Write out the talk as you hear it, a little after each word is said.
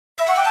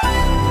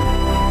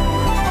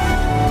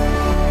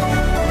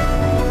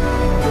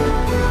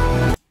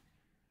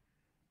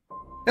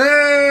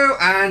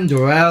and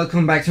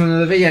welcome back to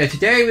another video.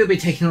 Today we'll be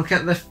taking a look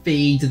at the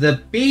Feed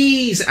the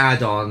Bees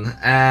add-on.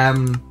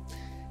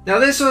 Now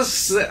this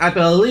was, I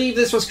believe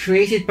this was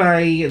created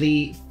by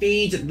the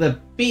Feed the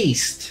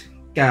Beast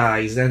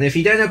guys, and if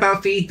you don't know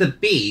about Feed the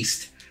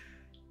Beast,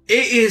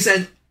 it is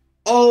an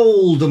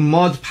old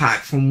mod pack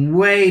from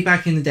way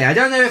back in the day. I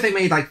don't know if they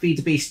made like Feed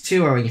the Beast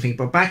 2 or anything,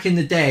 but back in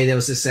the day there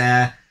was this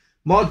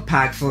mod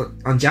pack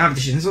on Java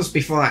Edition. This was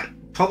before, like,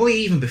 probably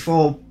even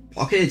before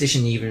Pocket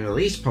Edition even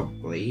released,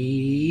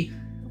 probably.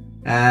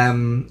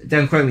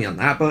 Don't quote me on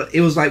that, but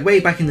it was like way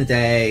back in the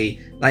day,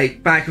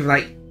 like back with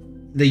like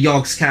the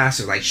Yogs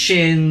cast of like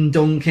Shin,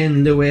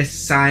 Duncan, Lewis,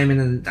 Simon,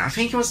 and I don't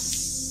think it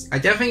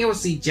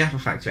was the Jaffa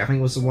Factory. I think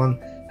it was the one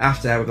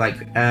after that with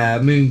like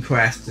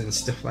Mooncrest and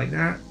stuff like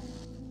that.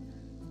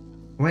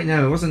 Wait,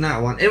 no, it wasn't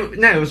that one. It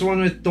was the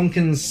one with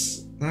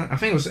Duncan's. I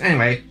think it was,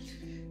 anyway.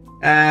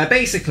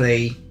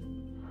 Basically,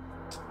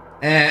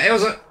 it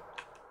was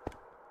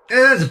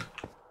a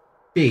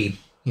B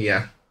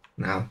here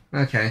now.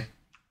 Okay.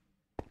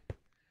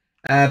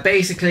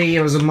 Basically,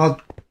 it was a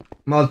mod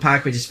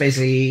pack, which is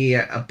basically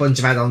a bunch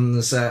of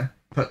add-ons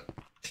put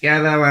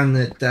together and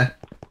that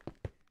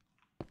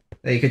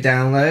you could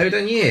download.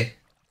 And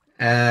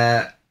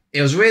yeah,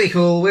 it was really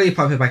cool, really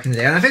popular back in the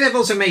day. And I think they've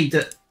also made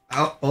the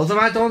other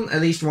add-on,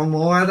 at least one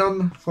more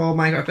add-on for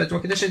Minecraft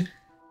Bedrock Edition.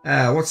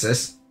 What's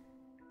this?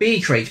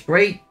 Bee crate,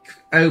 break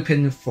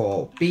open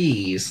for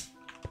bees.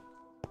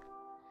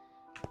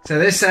 So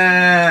this,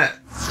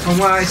 from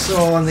what I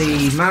saw on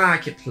the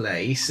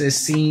marketplace, this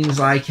seems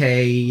like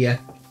a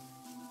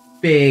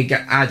big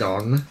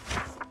add-on.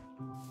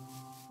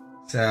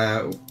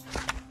 So,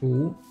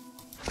 ooh.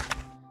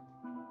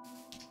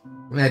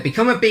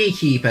 Become a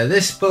beekeeper.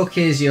 This book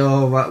is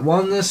your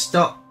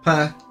one-stop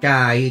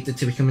guide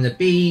to becoming a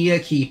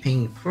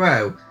beekeeping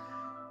pro.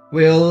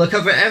 We'll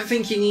cover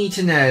everything you need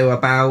to know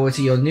about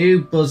your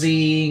new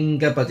buzzing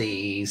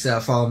buddies,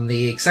 from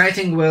the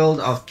exciting world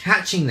of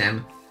catching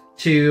them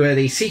to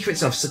the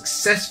secrets of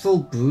successful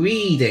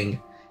breeding.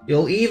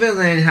 You'll even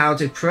learn how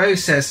to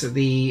process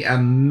the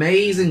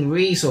amazing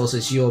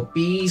resources your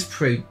bees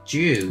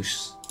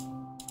produce.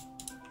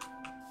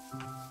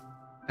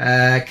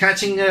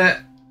 Catching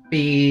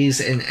bees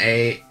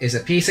is a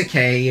piece of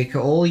cake.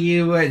 All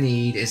you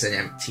need is an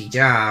empty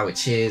jar,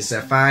 which is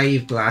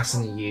 5 glass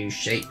in a U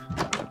shape.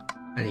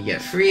 And you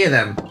get 3 of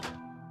them.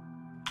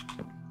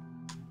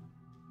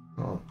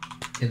 Oh,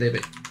 a little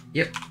bit.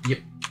 Yep.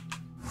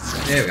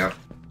 There we go.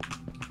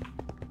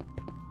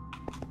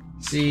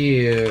 See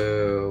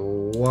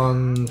you.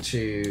 1,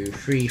 2,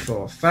 3,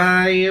 4,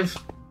 5.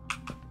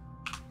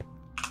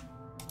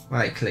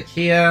 Right click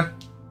here.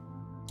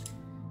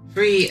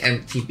 3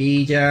 empty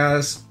bee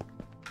jars.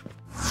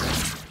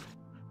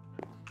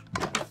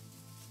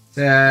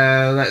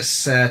 So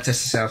let's test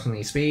this out on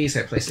these bees.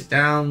 So place it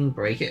down,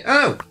 break it.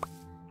 Oh!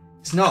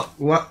 It's not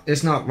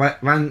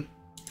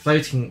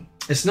floating.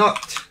 It's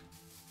not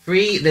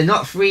free. They're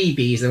not free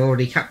bees. They're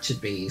already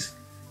captured bees.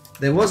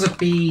 There was a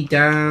bee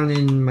down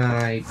in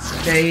my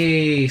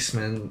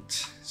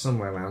basement,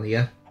 somewhere around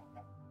here.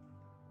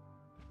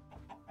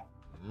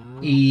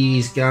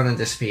 He's gone and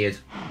disappeared.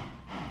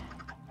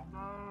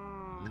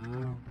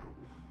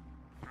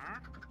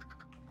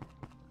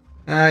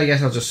 I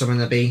guess I'll just summon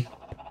the bee.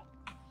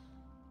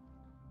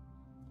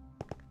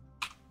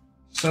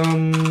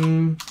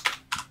 Some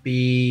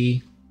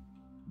bee.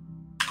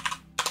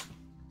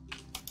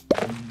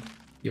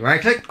 You right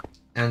click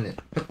and it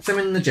puts them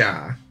in the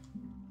jar.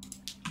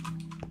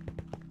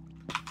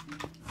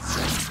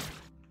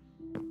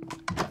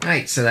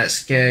 Right, so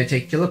let's go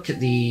take a look at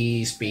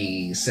these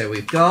bees. So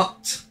we've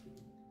got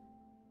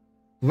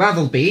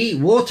gravel bee,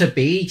 water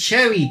bee,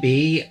 cherry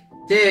bee,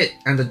 dirt,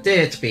 and a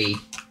dirt bee.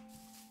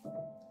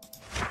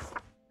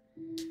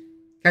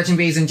 Catching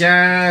bees in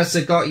jars.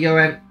 I've got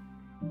your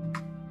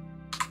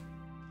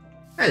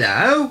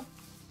hello.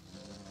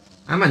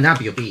 I'm gonna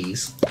nab your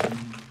bees.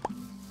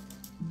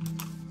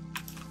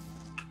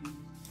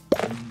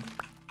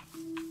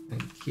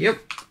 Thank you.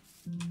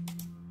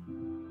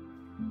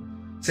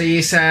 So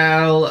you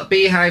sell a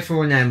beehive for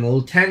 1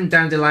 emerald, 10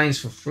 dandelions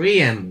for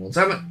 3 emeralds.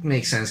 That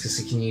makes sense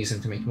because you can use them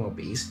to make more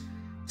bees.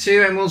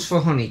 2 emeralds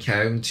for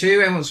honeycomb,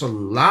 2 emeralds for a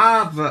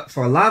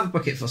lava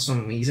bucket for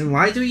some reason.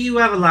 Why do you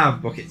have a lava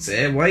bucket,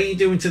 sir? What are you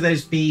doing to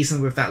those bees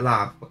and with that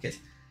lava bucket?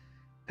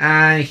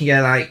 And you can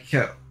get like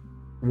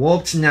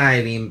warped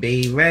nylon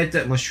bee, red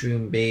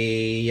mushroom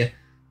bee,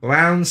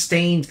 brown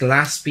stained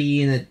glass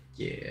bee, and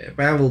a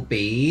beryl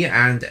bee,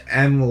 and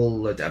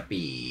emerald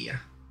bee.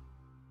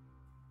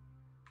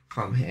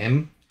 From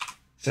him.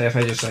 So if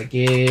I just like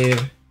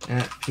give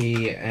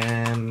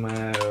PM,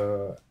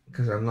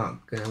 because I'm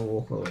not gonna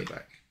walk all the way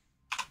back.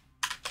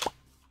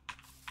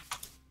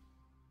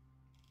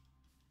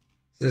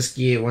 So let's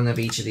get 1 of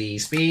each of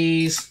these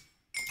bees.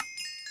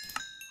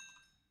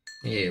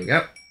 Here we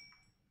go.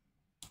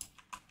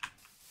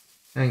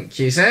 Thank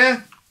you,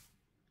 sir.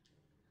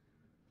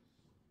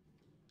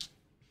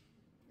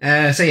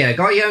 So yeah,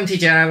 got your empty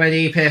jar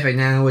ready. Perfect.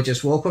 Now we'll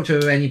just walk up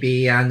to any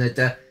bee and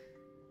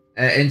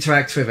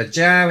interact with a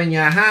jar in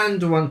your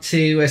hand. Want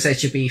to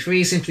set your bee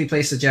free? Simply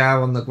place the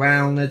jar on the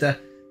ground.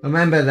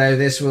 Remember though,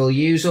 this will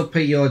use up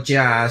your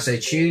jar, so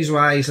choose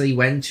wisely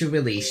when to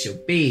release your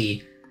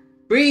bee.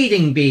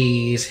 Breeding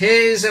bees.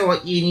 Here's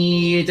what you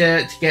need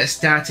to get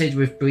started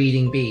with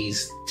breeding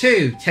bees.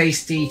 2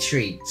 tasty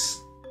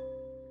treats.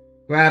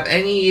 Grab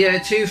any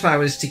 2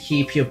 flowers to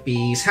keep your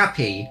bees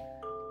happy.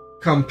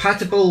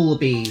 Compatible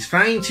bees.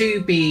 Find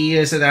 2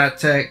 bees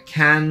that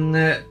can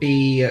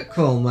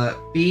become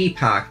bee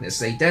partners.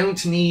 They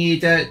don't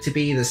need to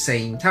be the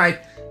same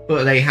type,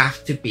 but they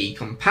have to be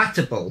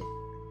compatible.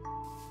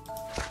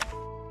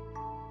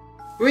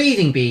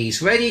 Breeding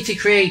bees. Ready to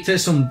create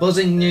some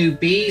buzzing new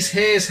bees?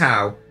 Here's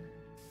how.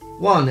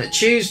 1.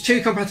 Choose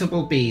 2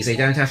 compatible bees. They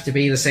don't have to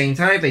be the same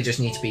type, they just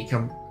need to be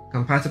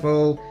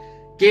compatible.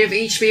 Give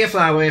each bee a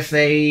flower if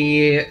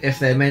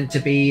they're meant to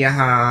be a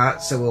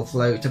heart, so will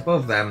float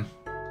above them.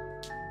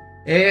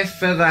 If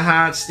the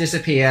hearts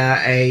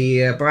disappear,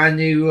 a brand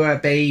new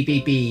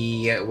baby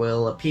bee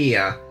will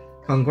appear.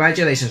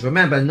 Congratulations.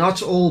 Remember,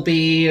 not all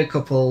bee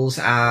couples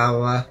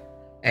are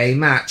a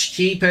match.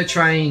 Keep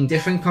trying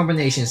different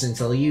combinations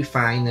until you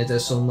find that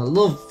there's some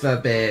love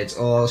birds,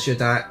 or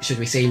should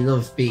we say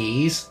love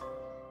bees?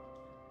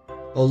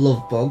 Or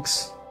love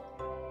bugs.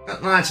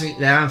 Well, actually,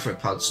 they're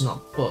arthropods,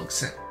 not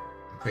bugs,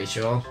 I'm pretty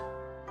sure.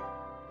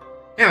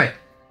 Anyway,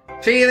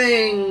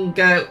 feeling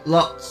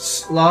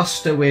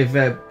lost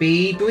with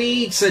bee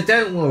breeds?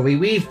 Don't worry,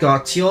 we've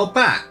got your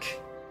back.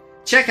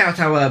 Check out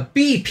our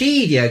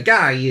Beepedia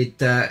guide.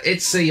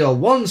 It's your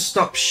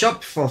one-stop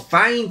shop for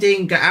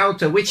finding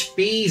out which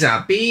bees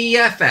are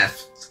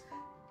BFFs.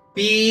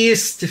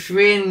 Best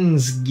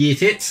friends,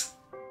 get it?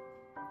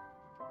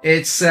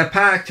 It's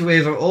packed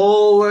with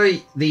all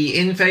the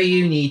info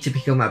you need to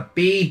become a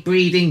bee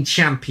breeding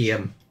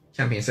champion.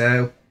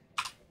 So,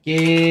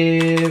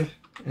 give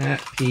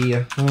happy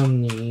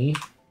honey.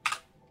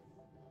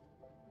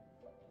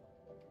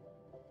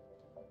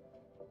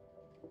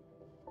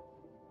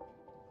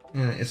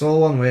 It's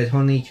all one word,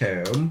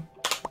 honeycomb.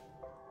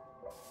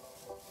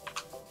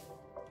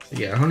 So you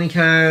get a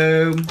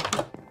honeycomb,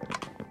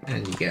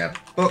 and you get a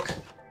book.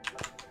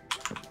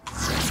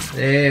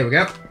 There we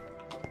go.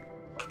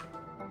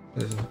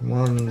 There's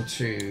 1,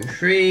 2,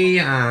 3,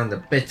 and a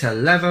bit of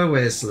leather.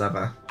 Where's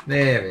leather?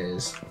 There it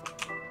is.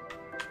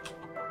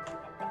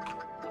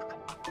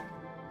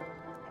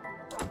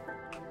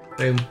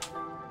 Boom.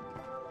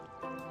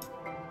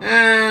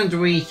 And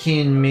we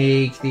can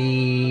make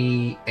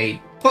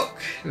a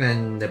book,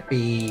 then the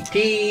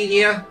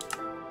Beepedia.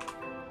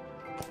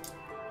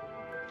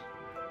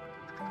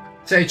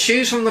 So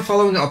choose from the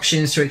following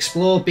options to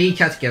explore bee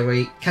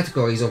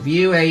categories or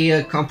view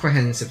a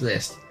comprehensive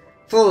list.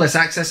 Full list,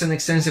 access an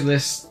extensive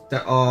list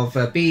of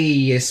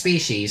bee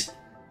species.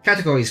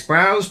 Categories,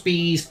 browse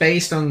bees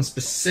based on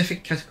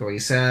specific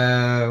categories.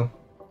 So,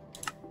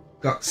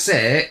 got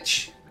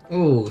search.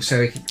 Oh,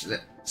 so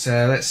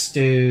let's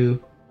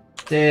do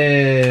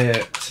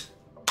dirt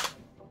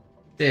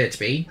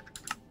bee.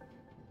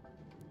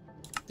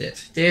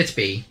 Dirt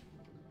bee.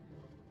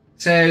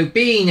 So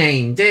bee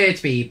name,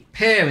 dirt bee,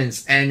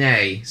 parents,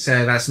 NA.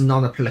 So that's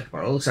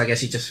non-applicable. So I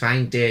guess you just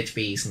find dirt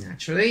bees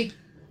naturally.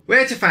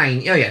 Where to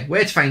find? Oh yeah,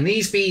 where to find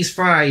these bees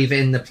thrive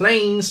in the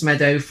plains,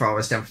 meadow,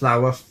 forest, and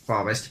flower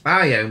forest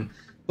biome,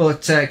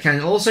 but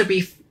can also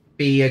be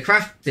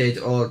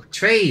crafted or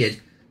traded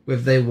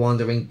with the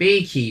wandering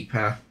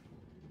beekeeper.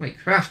 Wait,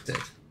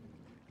 crafted?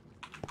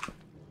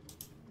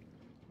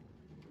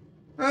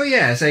 Oh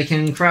yeah, so you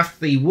can craft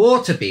the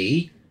water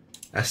bee,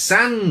 a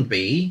sand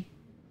bee,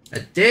 a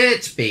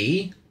dirt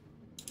bee,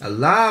 a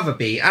lava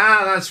bee.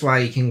 Ah, that's why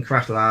you can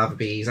craft lava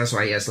bees. That's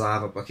why he has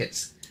lava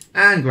buckets.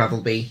 And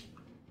gravel bee.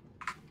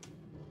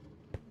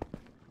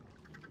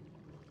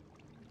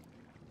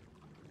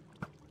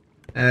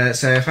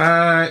 So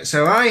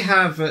I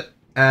have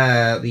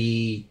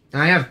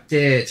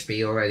dirt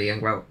bee already and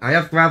gravel. I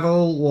have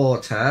gravel,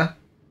 water,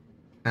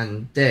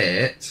 and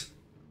dirt.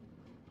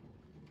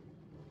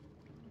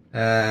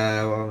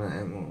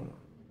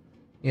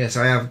 Yes,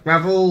 I have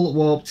gravel,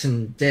 warped,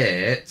 and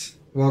dirt.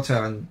 Water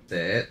and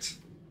dirt.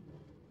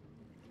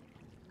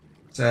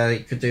 So you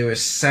could do a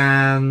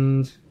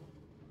sand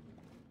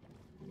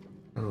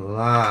and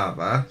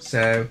lava.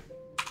 So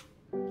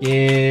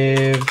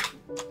give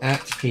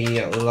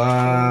XP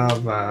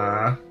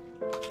lava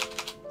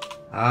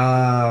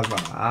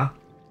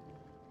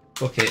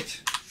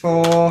bucket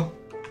 4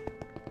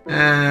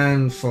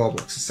 and 4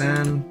 blocks of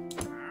sand.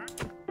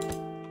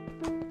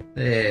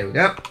 There we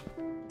go.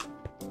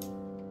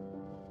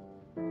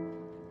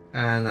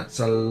 And that's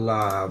a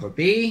lava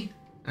bee.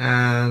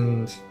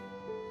 And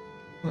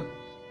what?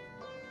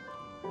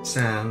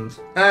 Sand.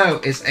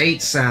 Oh, it's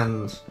 8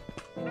 sand.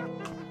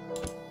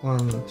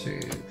 1, 2,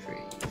 3,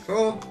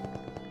 4.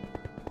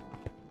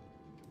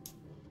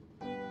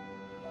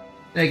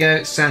 There you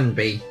go, sand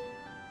bee.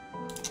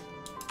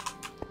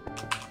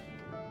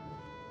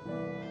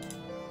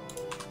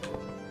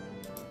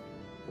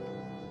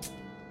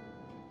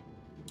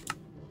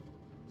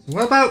 So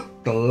what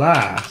about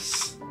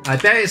glass? I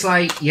bet it's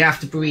like you have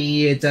to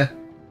breed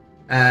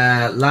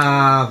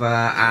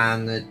lava,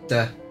 and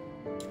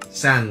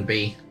sand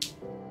bee.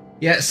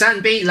 Yeah,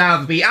 sand bee,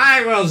 lava bee.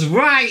 I was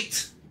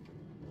right!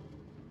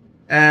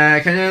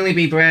 Can only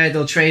be bred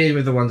or traded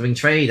with the Wandering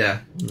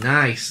Trader.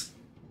 Nice.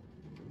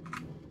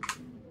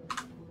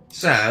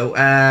 So,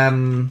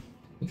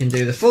 we can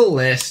do the full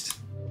list.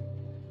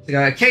 We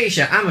got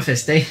Acacia,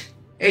 Amethyst,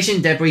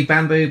 Asian Debris,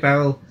 Bamboo,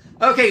 Barrel.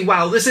 Okay,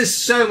 wow, this is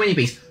so many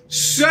bees.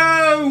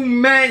 So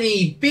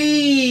many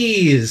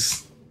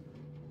bees!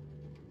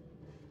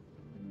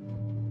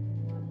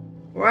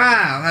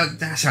 Wow,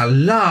 that's a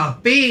lot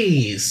of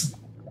bees.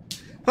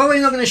 Probably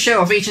not going to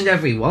show off each and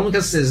every one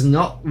because there's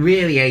not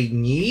really a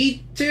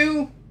need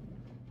to.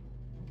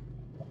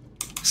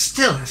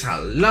 Still, that's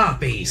a lot of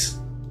bees.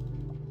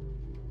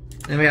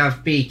 Then we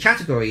have bee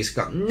categories. We've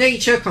got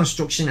nature,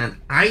 construction, and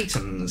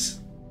items.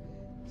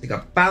 So we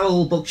got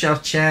barrel,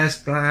 bookshelf, chairs,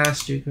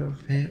 glass,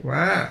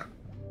 wow.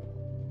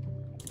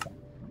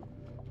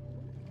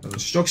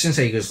 Construction,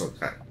 so you just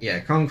look at, yeah,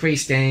 concrete,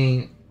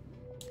 stain,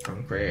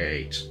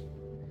 concrete.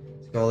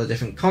 Got all the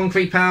different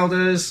concrete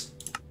powders.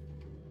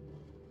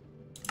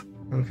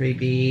 Concrete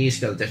bees,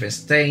 got the different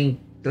stained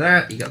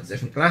glass, you got the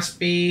different glass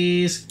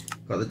bees,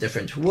 got the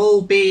different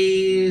wool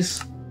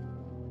bees,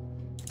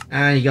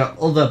 and you got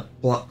other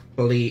block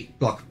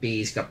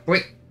bees. You got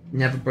brick,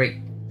 never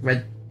brick,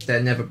 red,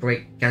 never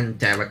brick, and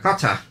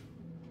terracotta.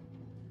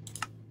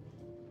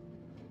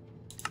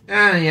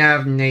 And you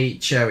have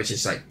nature, which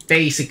is like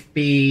basic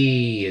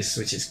bees,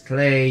 which is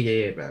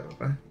clay, blah blah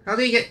blah. How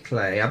do you get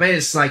clay? I bet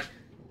it's like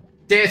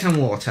dirt and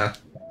water,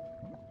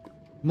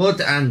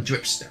 mud and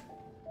dripstone.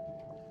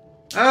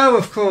 Oh,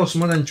 of course,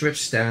 mud and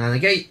dripstone,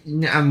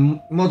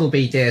 and mud will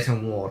be dirt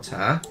and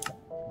water.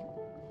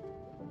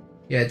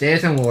 Yeah,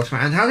 dirt and water.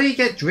 And how do you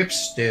get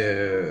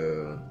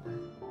dripstone?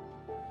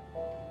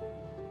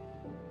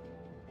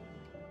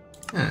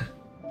 Huh.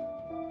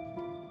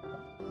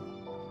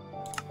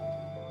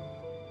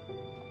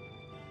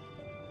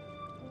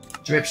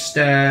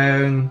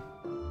 Dripstone,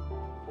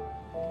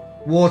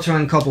 water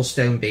and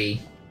cobblestone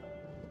bee.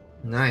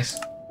 Nice.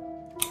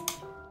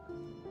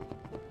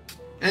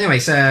 Anyway,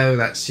 so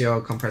that's your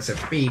comprehensive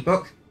bee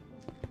book.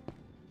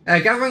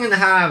 Gathering and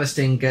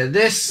harvesting.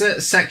 This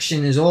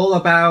section is all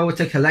about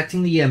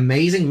collecting the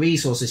amazing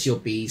resources your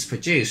bees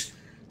produce.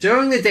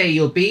 During the day,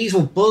 your bees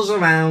will buzz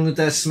around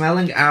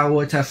smelling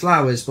out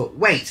flowers, but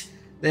wait,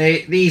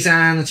 these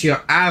aren't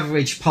your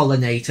average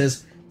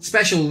pollinators.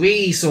 Special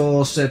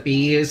resource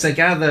bees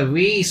gather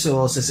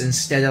resources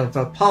instead of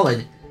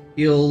pollen.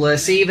 You'll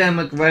see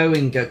them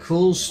growing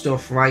cool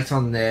stuff right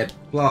on their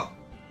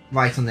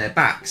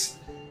backs.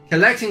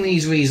 Collecting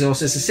these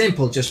resources is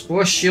simple. Just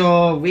brush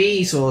your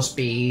resource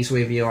bees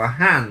with your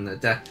hand.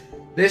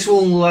 This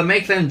will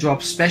make them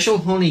drop special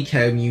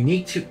honeycomb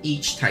unique to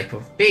each type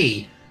of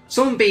bee.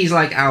 Some bees,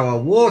 like our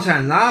water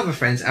and lava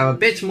friends, are a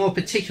bit more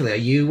particular.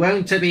 You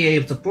won't be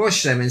able to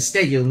brush them.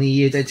 Instead, you'll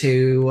need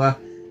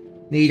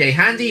a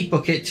handy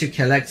bucket to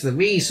collect the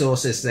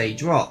resources they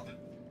drop.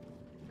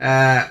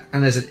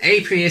 And there's an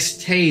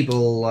apiarist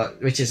table,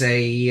 which is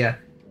a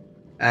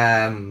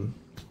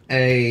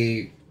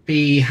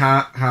bee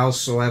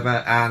house or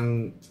whatever,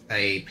 and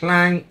a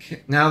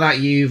plank. Now that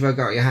you've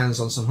got your hands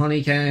on some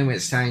honeycomb,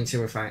 it's time to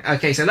refine.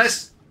 Okay, so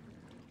let's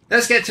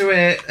get to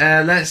it.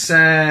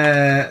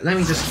 Let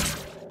me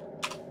just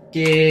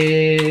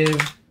give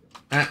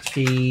at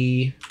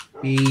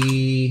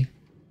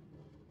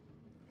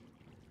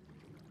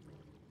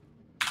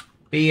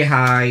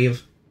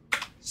beehive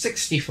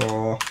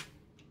 64.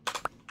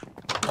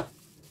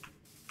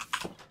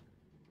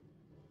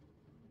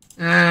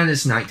 And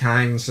it's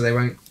nighttime, so they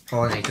won't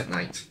pollinate at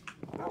night.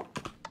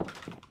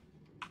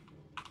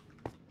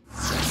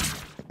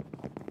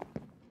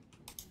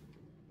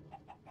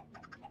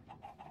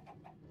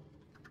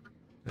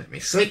 Let me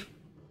sleep.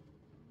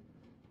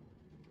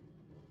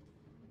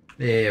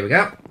 There we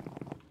go.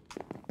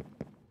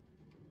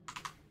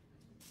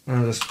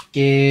 I'll just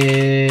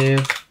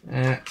give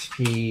at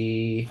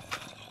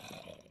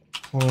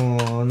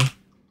corn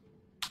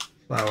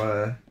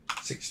flower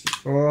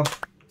 64.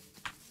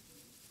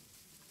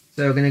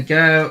 So we're going to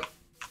go...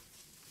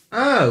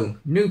 Oh,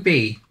 new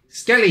bee.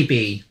 Skelly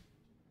bee.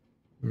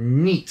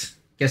 Neat.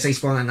 Guess they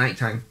spawn at night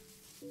time.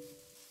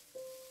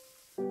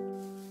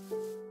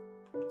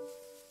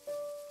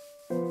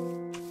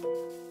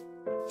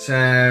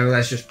 So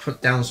let's just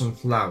put down some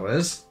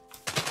flowers.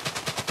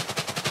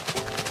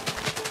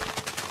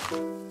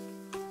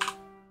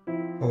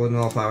 All the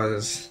more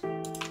flowers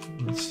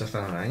and stuff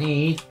that I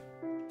need.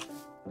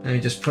 Let me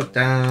just put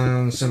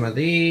down some of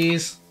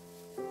these.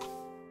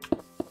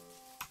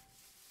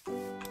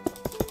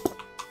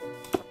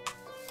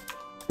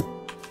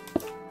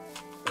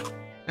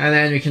 And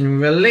then we can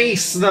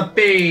release the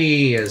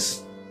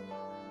bees.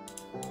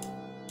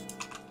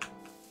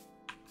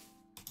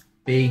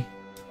 Bee,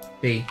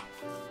 bee,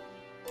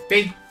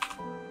 bee,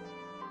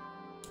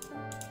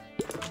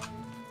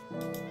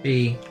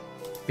 bee,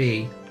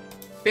 bee,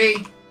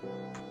 bee,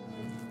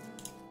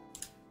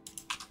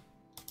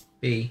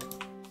 bee,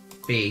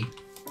 bee,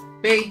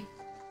 bee,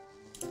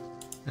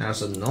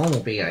 That's a normal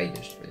bee I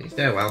just released.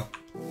 Oh well.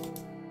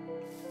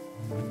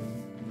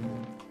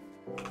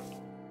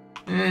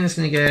 And it's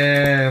gonna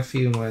get a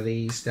few more of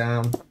these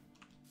down.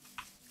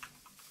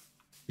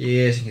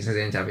 Yes, in case I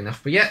didn't have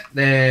enough. But yeah,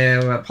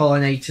 they're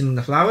pollinating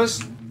the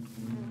flowers.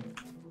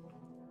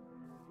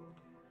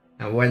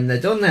 And when they're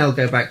done, they'll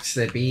go back to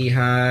their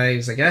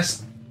beehives, I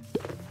guess.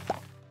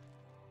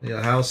 The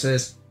other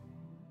houses.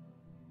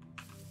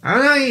 I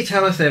don't know how you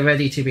tell if they're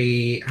ready to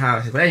be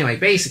harvested, but anyway,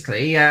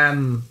 basically,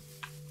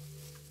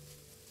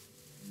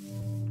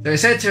 they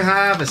said to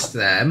harvest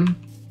them,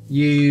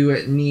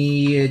 you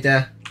need,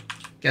 God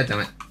damn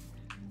it,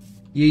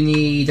 you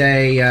need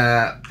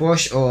a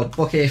brush or a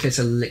bucket if it's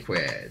a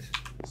liquid.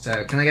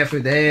 So, can I get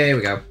through? There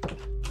we go.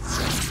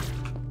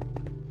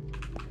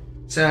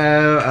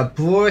 So, a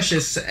brush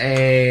is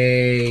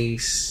a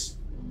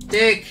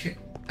stick,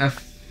 a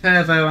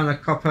feather, and a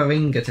copper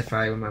ingot, if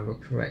I remember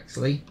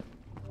correctly.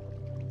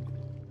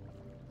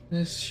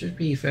 This should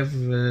be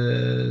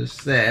feathers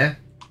there.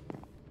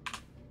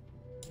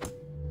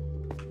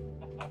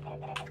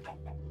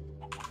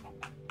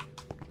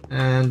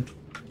 And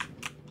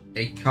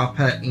a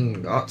copper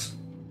ingot.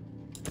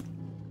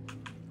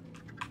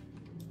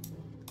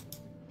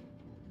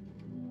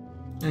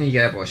 And you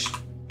get a bush.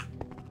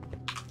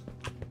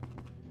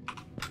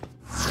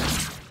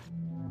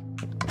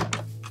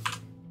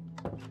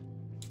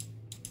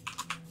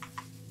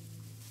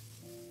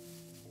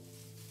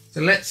 So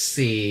let's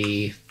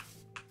see.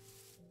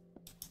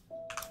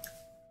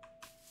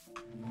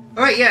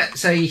 Alright, yeah,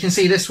 so you can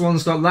see this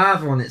one's got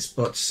lava on its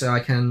butt, so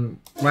I can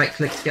right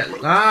click to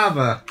get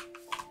lava.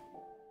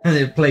 And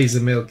it plays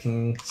a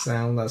milking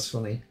sound, that's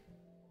funny.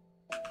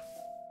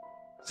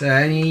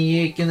 So,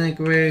 you gonna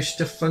grow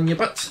stuff on your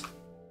butt?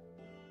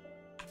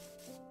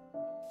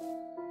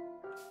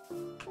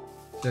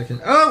 So I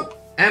can, oh!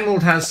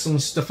 Emerald has some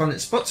stuff on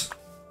its butt.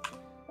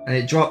 And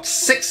it dropped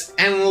 6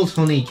 emerald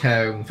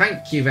honeycomb.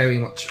 Thank you very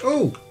much.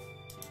 Oh!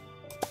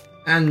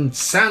 And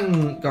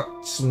sand,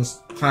 got some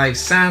 5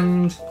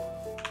 sand.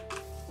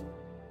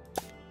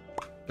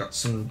 Got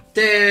some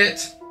dirt.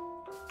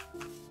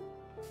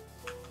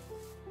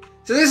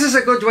 So this is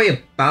a good way of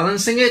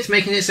balancing it,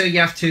 making it so you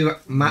have to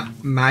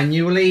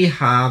manually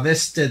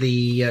harvest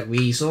the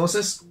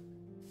resources.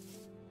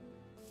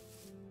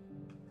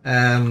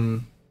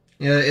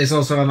 It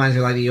also reminds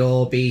me of like the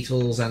ore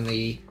beetles and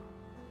the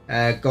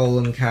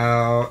golem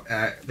cow,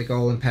 the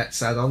golem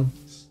pets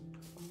add-ons.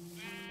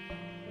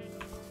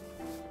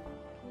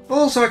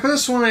 Also, I could have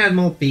sworn I had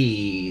more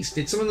bees.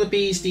 Did some of the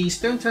bees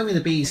don't tell me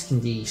the bees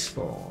can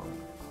despawn.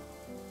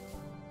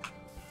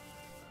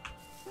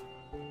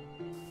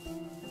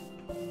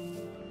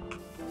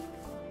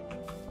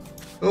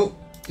 Oh,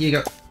 you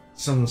got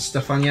some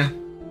stuff on you.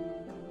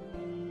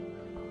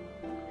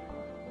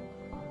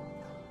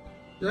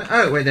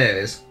 Oh, wait, there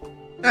it is.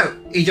 Oh,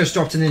 he just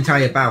dropped an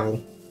entire barrel.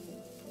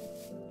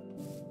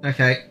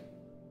 Okay.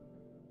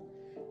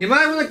 You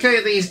might want to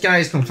get these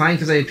guys confined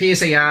because they appear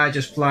they are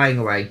just flying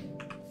away.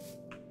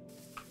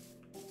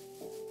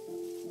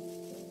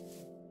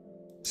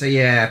 So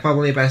yeah,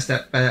 probably best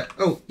that better.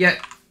 Oh, yeah.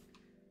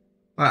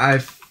 Well, I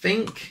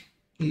think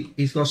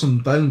he's got some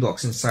bone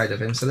blocks inside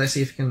of him, so let's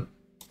see if we can...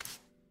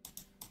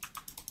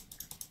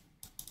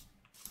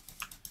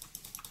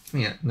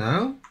 Yeah,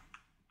 no?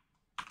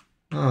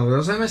 Oh,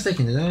 was I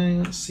mistaken? Did I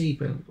not see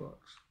bone blocks?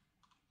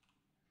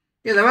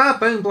 Yeah, there are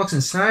bone blocks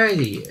inside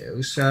of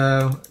you,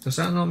 so does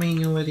that not mean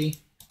you're ready?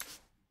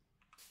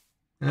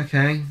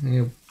 Okay.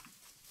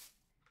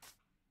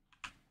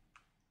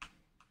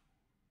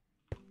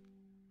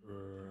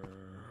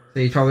 So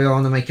you probably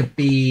want to make a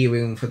bee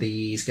room for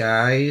these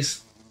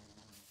guys.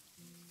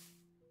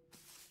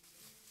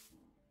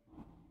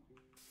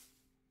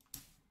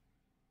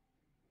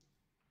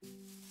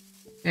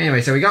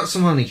 Anyway, so we got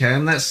some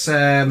honeycomb. Let's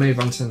move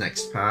on to the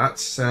next part.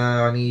 So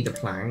I need a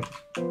plank.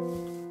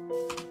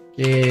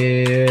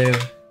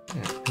 Give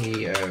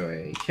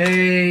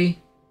P-O-A-K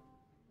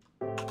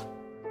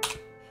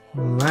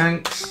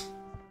planks.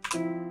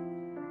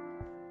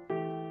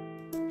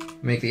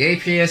 Make the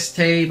APS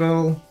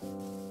table.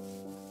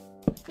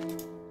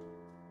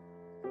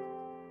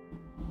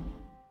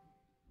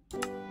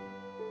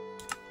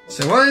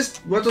 So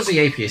what does the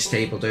APS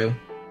table do?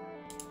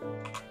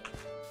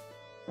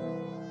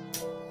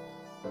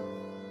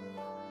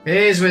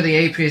 Here's where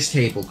the APS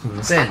table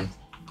comes in.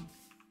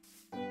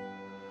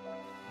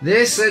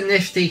 This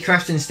nifty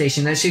crafting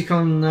station lets you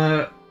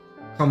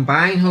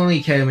combine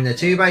honeycomb in a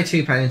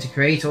 2x2 pattern to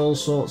create all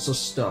sorts of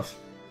stuff.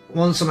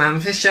 Want some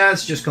amethyst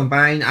shards? Just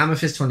combine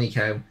amethyst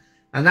honeycomb.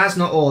 And that's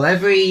not all.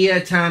 Every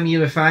time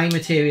you refine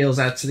materials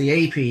add to the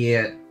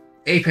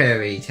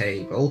apiary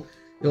table,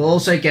 you'll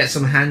also get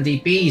some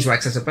handy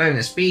beeswax as a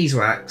bonus.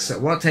 Beeswax,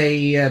 what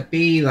a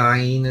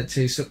beeline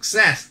to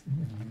success.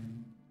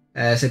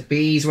 So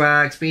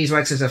beeswax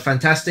is a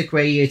fantastic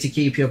way to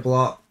keep your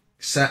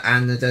blocks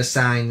and the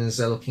signs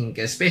looking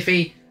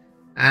spiffy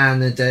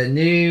and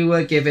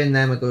new, giving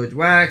them a good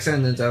wax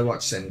and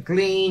watch them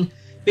clean.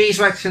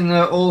 Beeswax can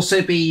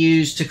also be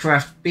used to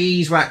craft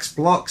beeswax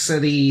blocks, so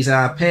these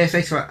are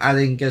perfect for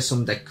adding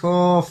some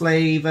decor,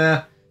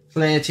 flavour,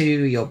 flair to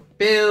your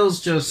builds.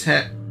 Just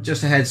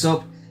a heads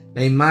up,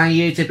 they might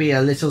you to be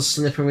a little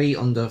slippery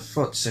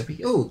underfoot. So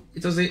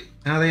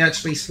are they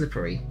actually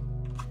slippery?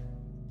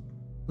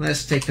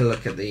 Let's take a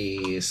look at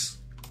these.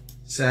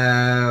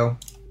 So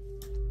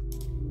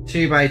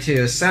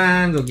 2x2 of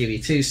sand will give you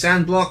 2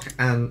 sand blocks,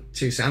 and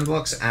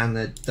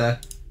the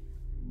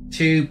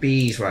 2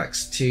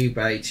 beeswax.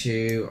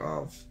 2x2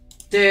 of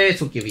dirt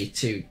will give you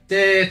 2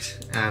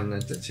 dirt, and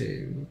the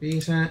 2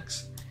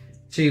 beeswax.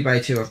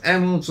 2x2 of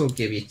emeralds will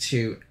give you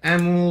 2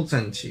 emeralds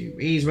and 2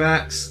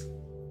 beeswax.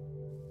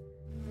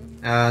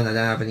 And I don't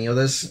have any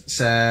others,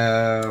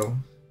 so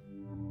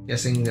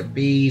guessing the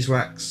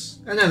beeswax.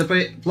 Oh no,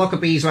 the block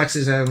of beeswax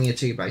is only a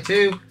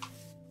 2x2,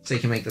 so you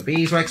can make the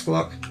beeswax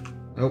block.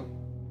 Oh.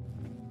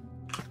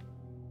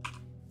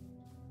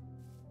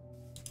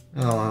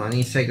 Hold on, I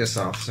need to take this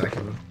off so I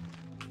can.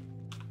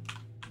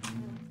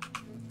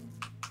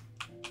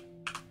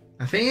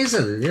 I think it's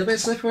a little bit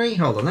slippery.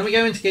 Hold on, let me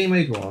go into game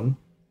mode 1.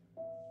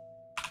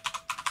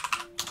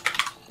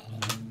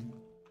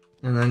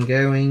 And I'm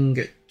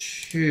going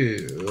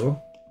to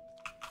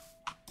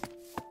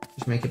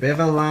just make a bit of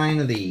a line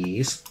of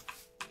these.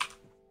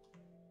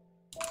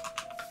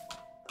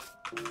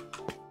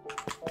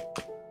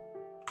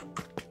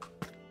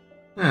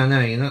 Oh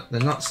no,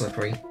 they're not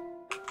slippery.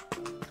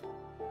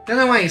 Don't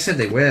know why you said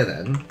they were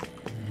then.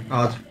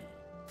 Odd.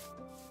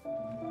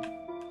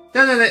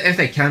 Don't know if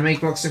they can make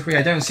blocks slippery.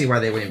 I don't see why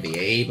they wouldn't be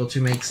able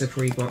to make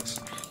slippery blocks.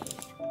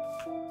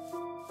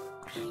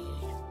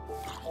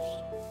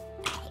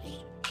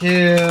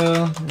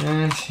 Kill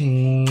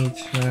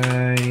anti-type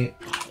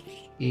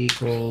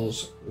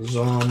equals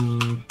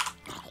zomb.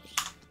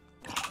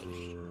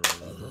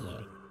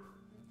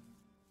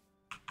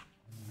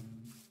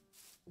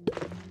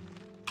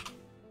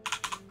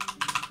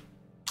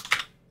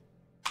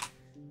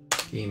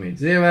 Game mode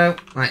 0.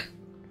 Right.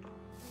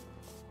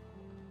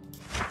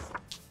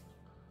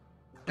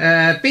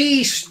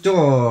 Bee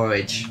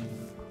storage.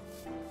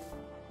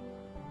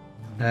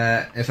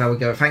 If I would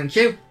go, thank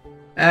you.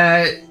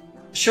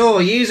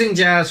 Sure, using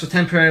jars for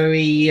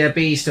temporary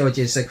bee storage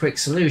is a quick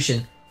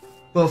solution,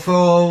 but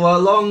for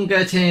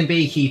longer term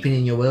beekeeping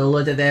in your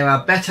world, there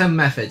are better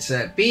methods.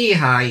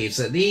 Beehives,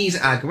 these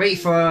are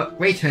great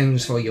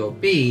homes for your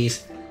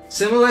bees.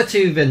 Similar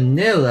to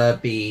vanilla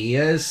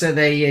bees, so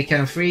they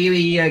can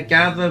freely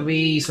gather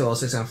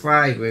resources and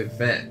thrive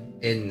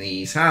in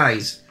these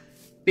hives.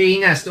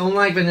 Bee nest.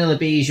 Unlike vanilla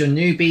bees, your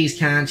new bees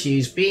can't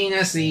use bee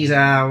nests. These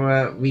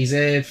are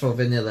reserved for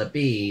vanilla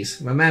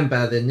bees.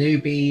 Remember, the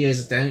new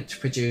bees don't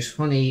produce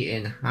honey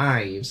in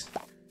hives.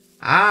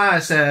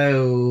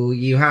 So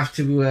you have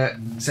to,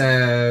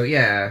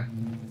 yeah.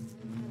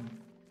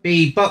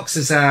 Bee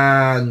boxes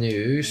are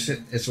new,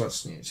 is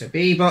what's new. So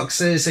bee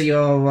boxes are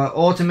your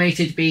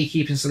automated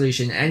beekeeping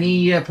solution.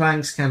 Any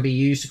planks can be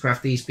used to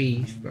craft these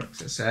bee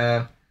boxes.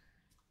 So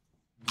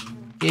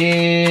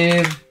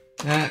give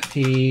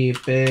Happy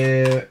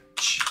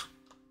Birch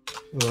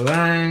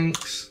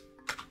planks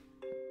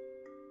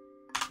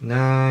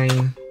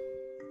 9,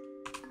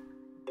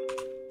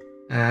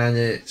 and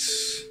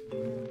it's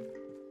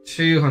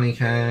 2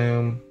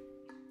 honeycomb.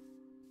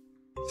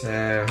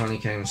 So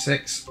honeycomb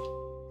 6.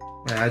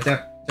 Wait, I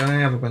don't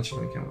have a bunch of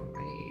honeycomb on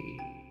me.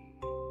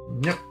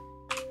 Nope.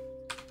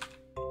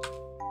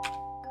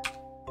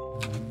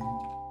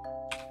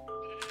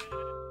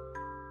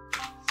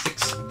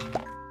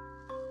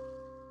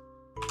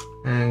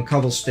 And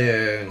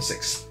cobblestone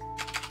 6.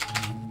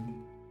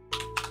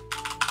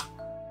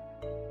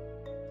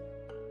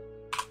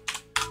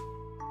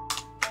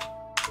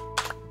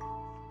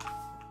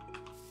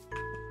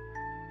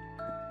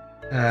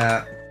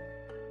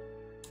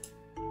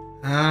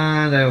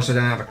 And I also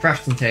don't have a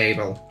crafting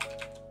table.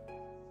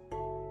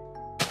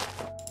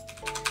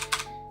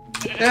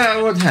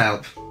 That would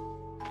help.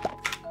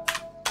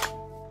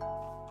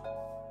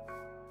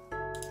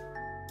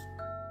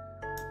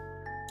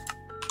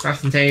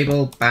 Crafting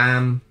table,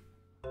 bam.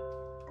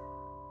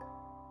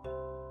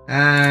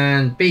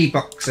 And bee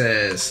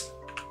boxes.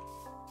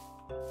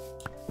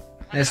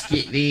 Let's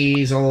get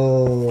these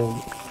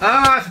all. Oh,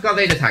 I forgot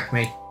they'd attack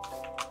me.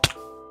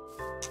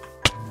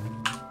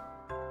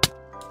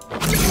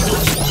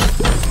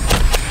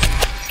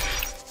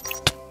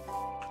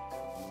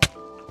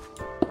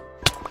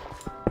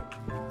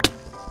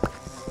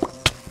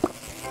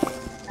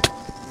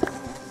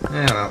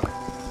 Oh well.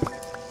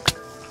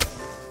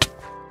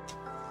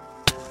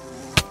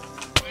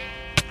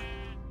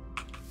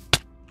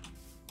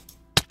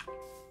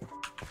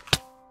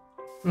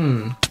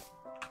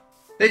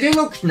 They do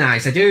look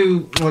nice. I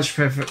do much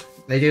prefer.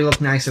 They do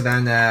look nicer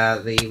than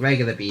the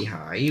regular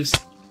beehives.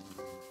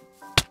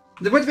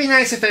 It would be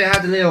nice if it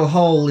had a little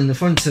hole in the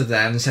front of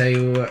them, so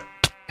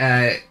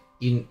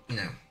you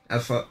know, I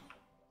thought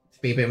to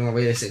be a bit more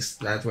realistic,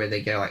 that way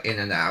they go like in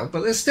and out.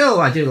 But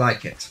still, I do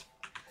like it.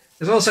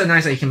 It's also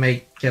nice that you can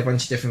make a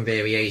bunch of different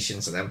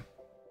variations of them.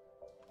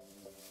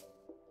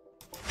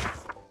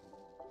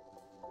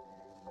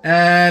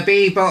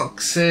 Bee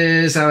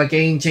boxes are a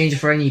game changer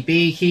for any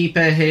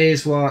beekeeper.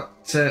 Here's what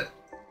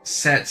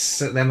sets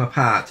them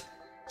apart.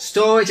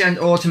 Storage and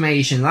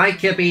automation.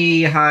 Like a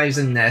beehives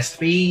and nest,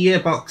 bee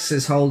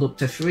boxes hold up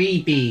to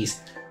 3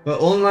 bees. But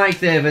unlike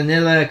their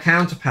vanilla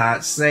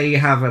counterparts, they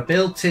have a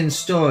built-in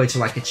storage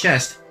like a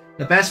chest.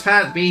 The best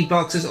part, bee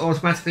boxes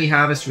automatically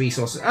harvest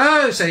resources.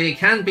 Oh, so it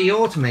can be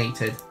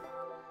automated.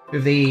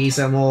 With these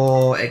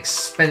more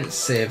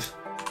expensive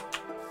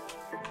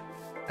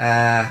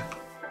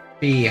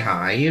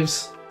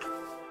beehives.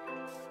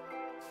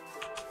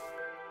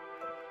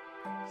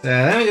 So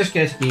let me just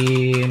get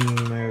game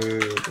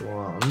mode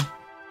 1.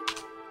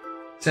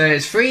 So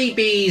it's 3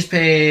 bees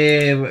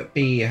per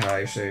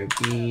beehive, so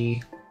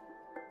bee.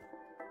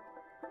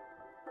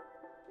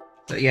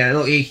 So yeah,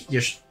 look,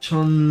 just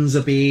tons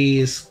of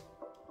bees.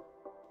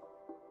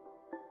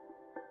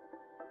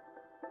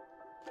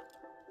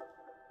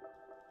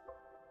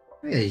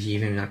 There's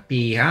even a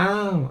bee.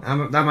 Oh,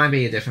 that might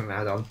be a different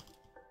add-on.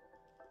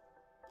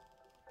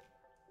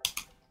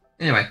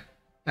 Anyway,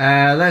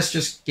 let's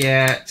just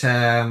get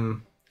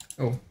diamond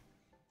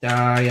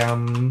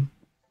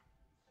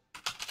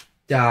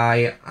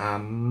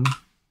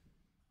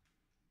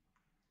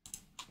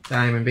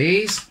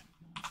bees.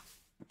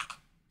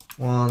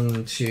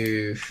 1,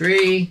 2,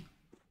 3.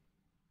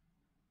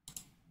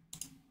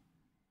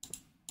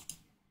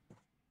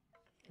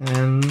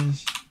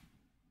 And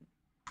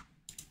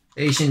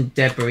ancient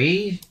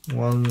debris.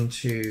 1,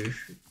 2,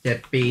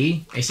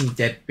 debris. Ancient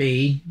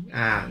debris.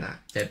 No,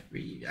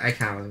 debris. I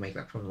can't really make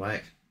that from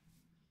work.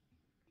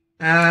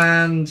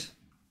 And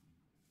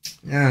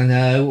I don't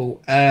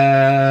know.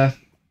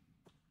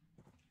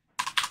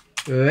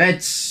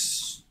 Red.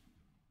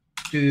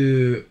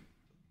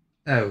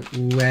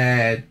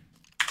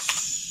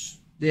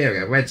 There we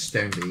go.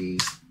 Redstone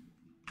bees.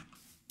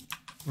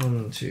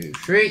 1, 2,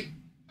 3.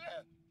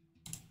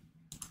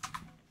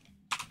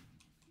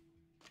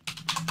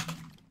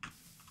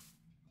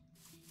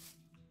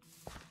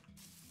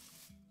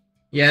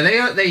 Yeah,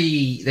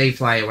 they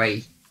fly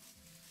away.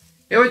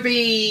 It would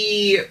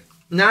be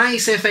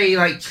nice if they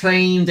like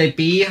claimed a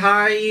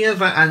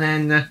beehive and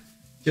then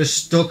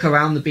just stuck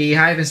around the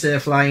beehive instead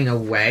of flying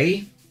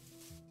away.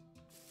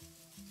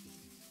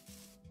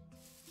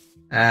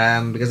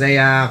 Because they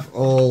have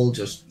all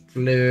just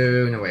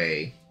flown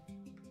away.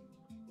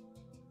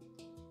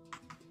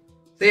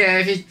 So yeah,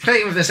 if you're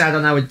playing with this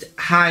add-on, I would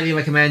highly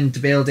recommend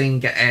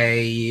building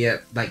a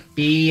like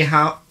bee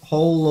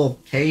hole or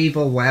cave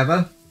or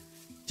whatever,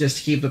 just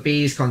to keep the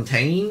bees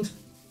contained.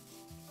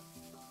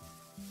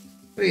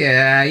 But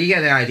yeah, you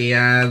get the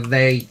idea.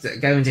 They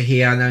go into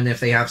here, and then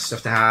if they have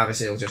stuff to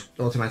harvest, it'll just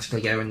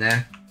automatically go in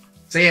there.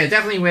 So yeah,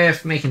 definitely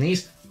worth making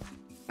these.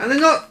 And they're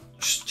not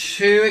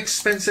too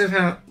expensive.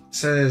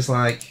 So there's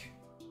like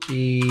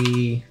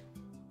beehives,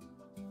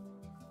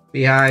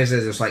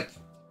 there's just like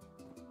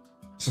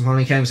some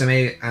honeycombs I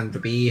made, and the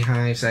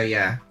beehive, so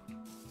yeah.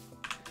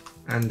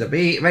 And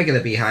the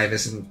regular beehive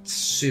isn't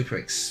super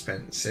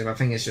expensive. I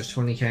think it's just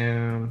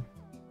honeycomb.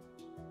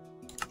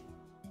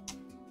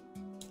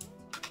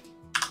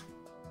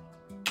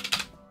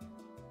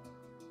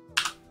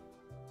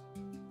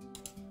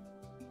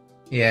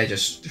 Yeah,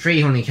 just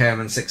 3 honeycomb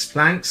and 6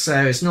 planks,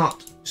 so it's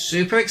not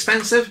super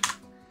expensive.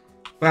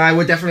 But I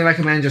would definitely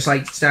recommend just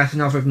like starting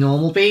off with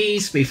normal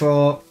bees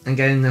before and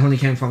getting the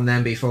honeycomb from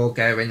them before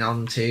going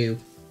on to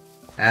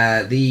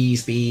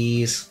these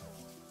bees.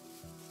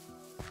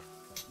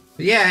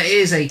 But yeah, it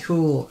is a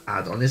cool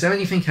add-on. Is there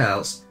anything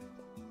else?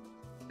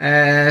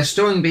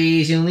 Storing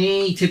bees, you'll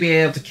need to be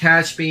able to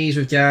catch bees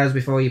with jars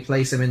before you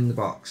place them in the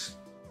box.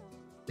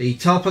 The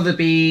top of the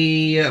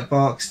bee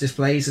box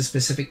displays the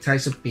specific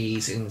types of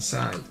bees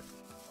inside.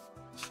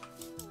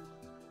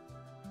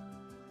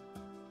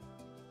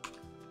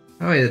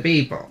 Oh yeah, the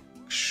bee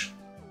box.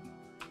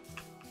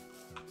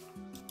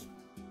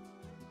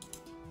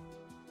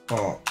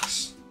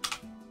 Box.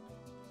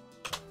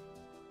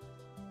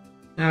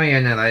 Oh yeah,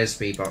 no, that is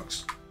the bee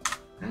box.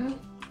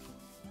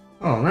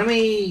 Oh, let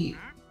me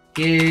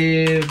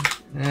give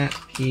that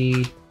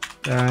key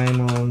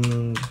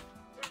diamond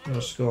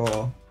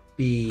underscore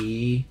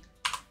B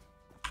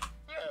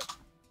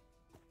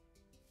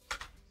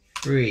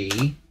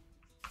 3.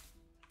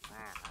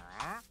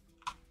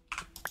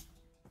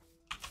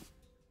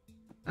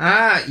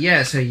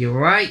 Yeah, so you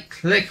right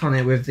click on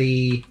it with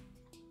the...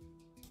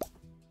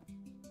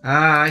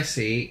 I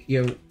see.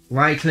 You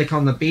right click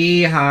on the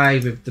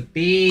beehive with the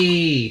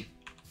bee.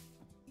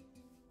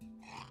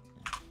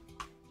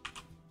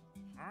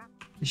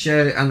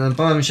 And the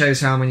bottom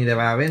shows how many there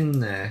are in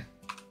there.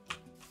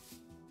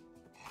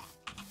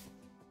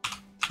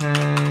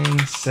 Time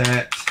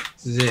set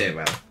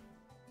 0.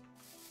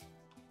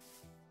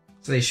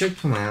 So they should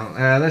come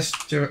out. Let's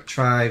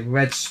try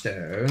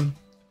redstone.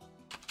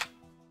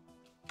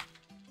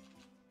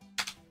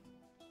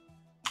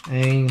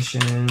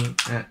 Ancient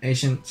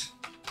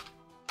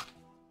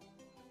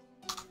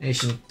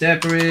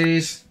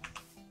debris.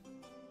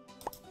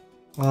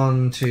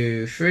 1,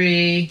 2,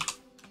 3.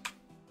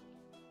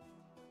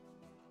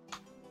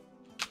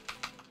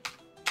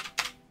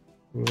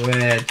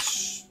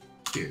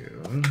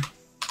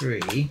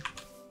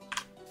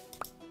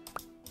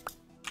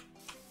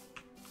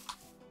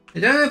 They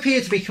don't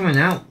appear to be coming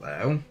out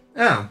though.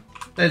 Oh,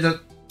 they're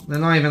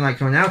not even like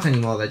coming out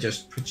anymore. They're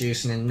just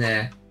producing in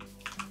there.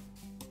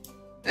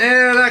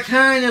 That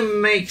kind of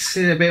makes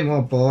it a bit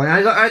more boring.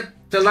 I'd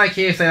like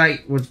it if they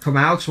like would come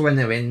out when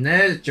they're in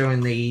there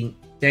during the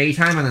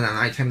daytime, and then at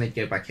night time they'd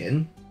go back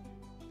in,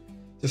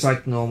 just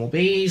like normal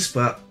bees.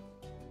 But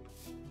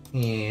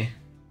yeah.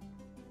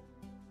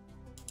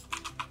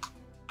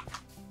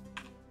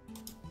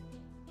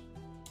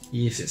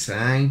 Use it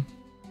saying.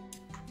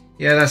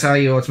 Yeah, that's how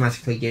you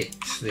automatically get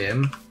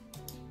them.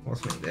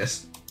 Automate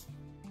this.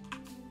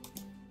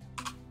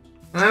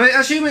 I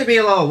assume it'd be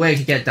a lot of way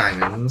to get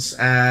diamonds.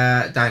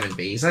 Diamond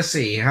bees. Let's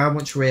see, how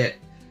much rate.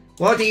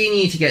 What do you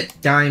need to get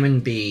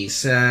diamond bees?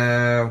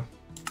 So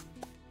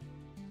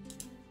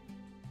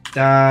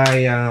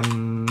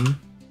diamond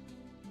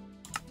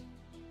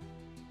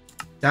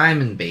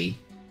bee.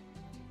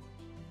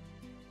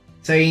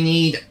 So you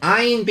need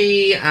iron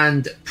bee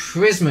and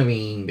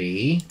prismarine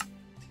bee to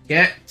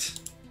get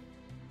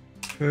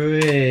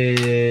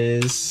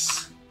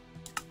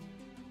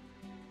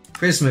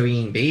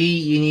prismarine bee.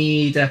 You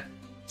need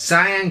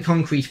cyan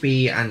concrete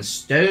bee and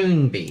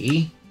stone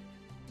bee.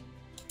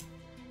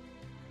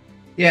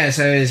 Yeah,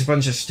 so there's a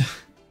bunch of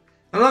stuff.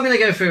 I'm not going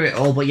to go through it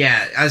all, but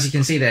yeah, as you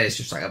can see there, it's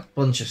just like a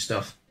bunch of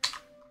stuff.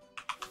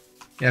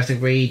 You have to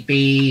breed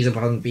bees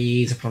upon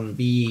bees upon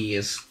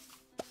bees.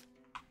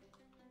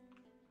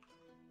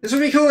 This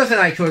would be cool if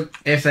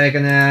they're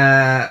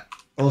gonna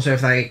also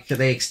if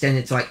they extend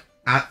it to like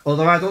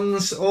other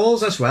add-ons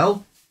ores as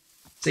well.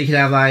 So you could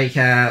have like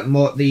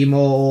more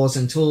ores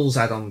and tools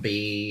add-on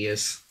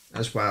bees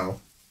as well.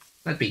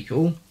 That'd be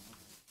cool.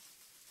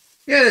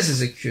 Yeah, this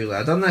is a cool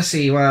add-on. Let's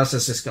see what else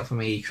has this got for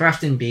me.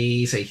 Crafting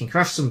bees, so you can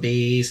craft some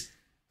bees.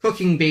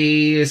 Cooking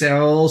bees. There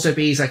are also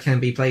bees that can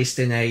be placed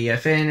in a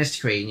furnace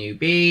to create new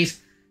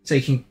bees. So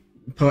you can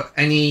put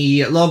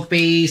any log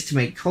bees to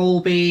make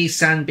coal bees,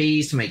 sand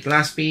bees to make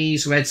glass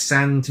bees, red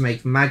sand to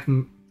make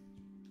magma.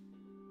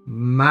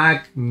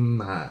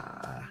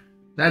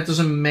 That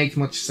doesn't make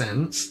much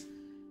sense.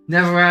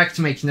 Netherrack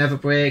to make nether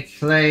brick,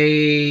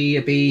 clay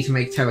bee to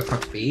make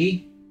terracotta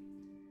bee.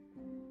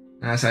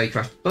 That's how you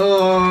craft a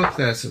book.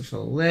 That's a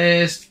full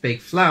list.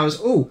 Big flowers.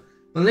 Oh,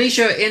 unleash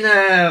your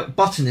inner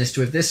botanist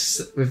with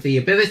the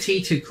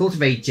ability to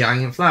cultivate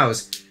giant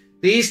flowers.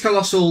 These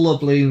colossal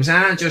blooms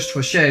aren't just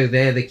for show,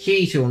 they're the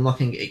key to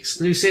unlocking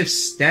exclusive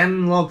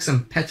stem logs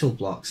and petal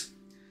blocks.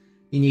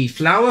 You need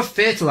flower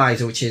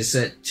fertilizer, which is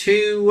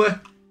 2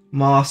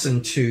 moss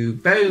and 2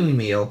 bone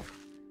meal.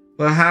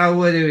 But how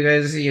would we go?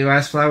 You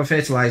ask flower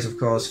fertilizer, of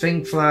course.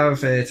 Think flower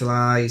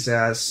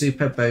fertilizer,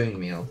 super bone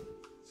meal.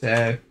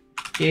 So,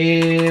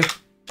 give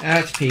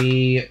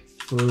HP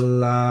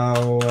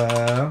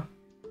flower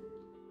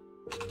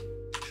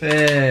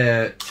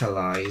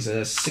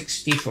fertilizer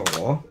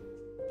 64.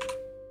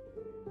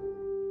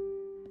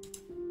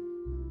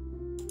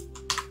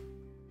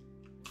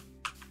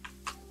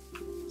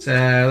 So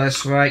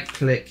let's right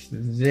click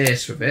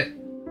this with it.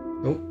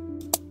 Oh.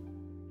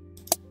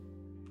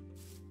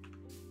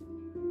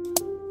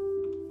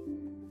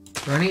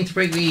 Do I need to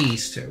break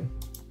these two?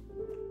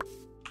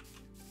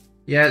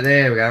 Yeah,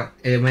 there we go.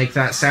 It'll make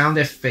that sound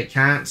if it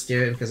can't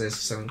do it because there's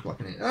something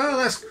blocking it. Oh,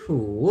 that's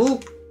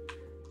cool.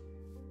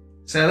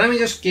 So let me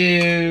just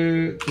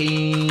go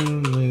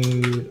game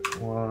mode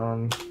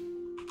 1.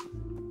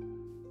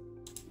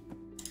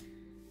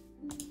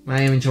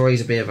 My inventory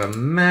is a bit of a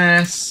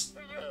mess.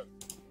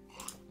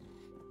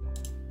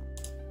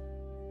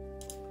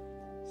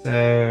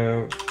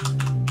 So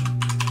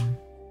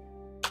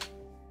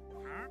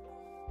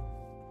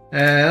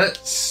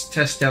let's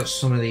test out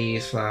some of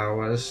these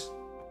flowers.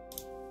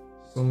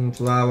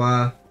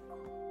 Sunflower.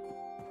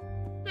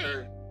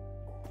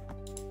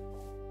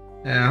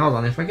 Hold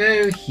on, if I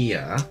go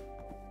here,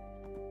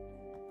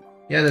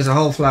 yeah, there's a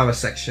whole flower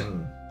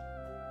section.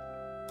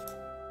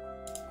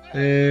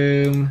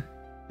 Boom,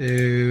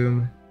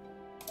 boom,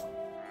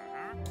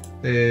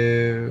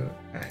 boom.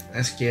 Right,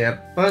 let's get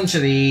a bunch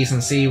of these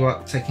and see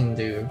what I can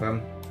do with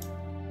them.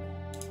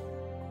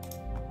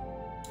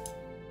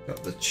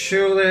 Got the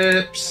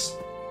tulips.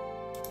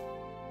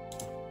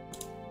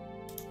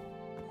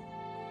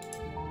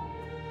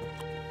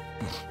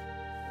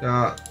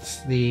 Got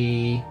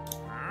the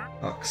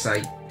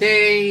oxide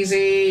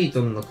daisy.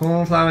 Done the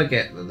cornflower.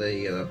 Get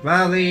the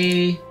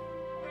valley.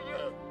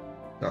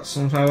 Got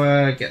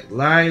sunflower. Get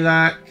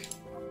lilac.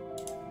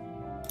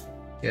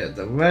 Get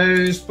the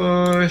rose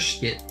bush.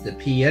 Get the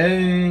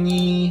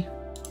peony.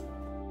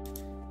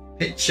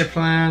 Pitcher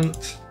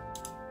plant.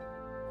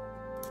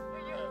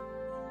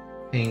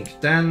 Pink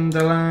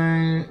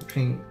dandelion.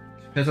 Pink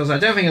petals. I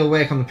don't think it'll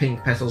work on the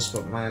pink petals,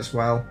 but might as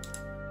well.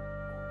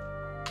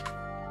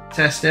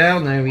 Test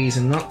out, no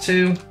reason not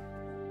to.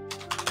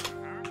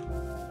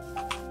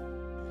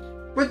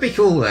 Would be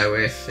cool though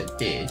if it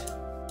did.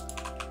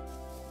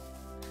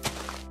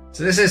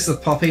 So this is the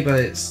poppy, but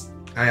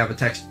I have a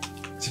text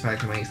pack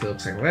to make it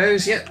look like a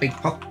rose. Yeah, big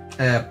pop.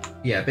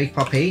 Yeah, big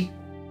poppy.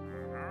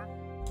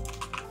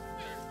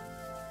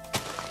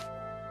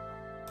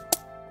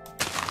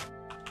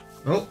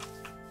 Oh,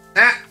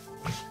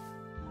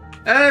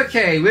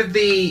 Okay, with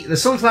the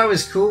sunflower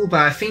is cool, but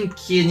I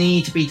think you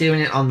need to be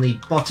doing it on the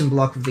bottom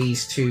block of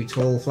these two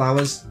tall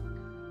flowers,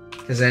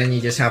 because then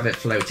you just have it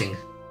floating.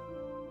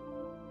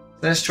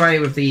 Let's try it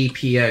with the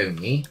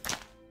peony.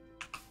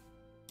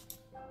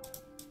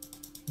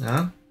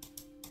 No.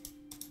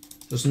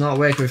 Does not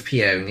work with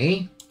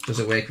peony. Does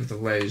it work with the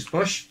rose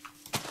bush?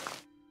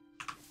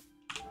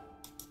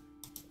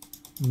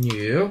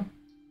 No.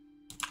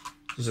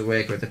 Does it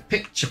work with the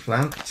picture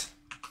plant?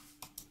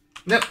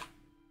 Nope.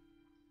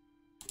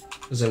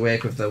 Does it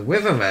work with the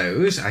wither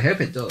rose? I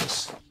hope it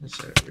does.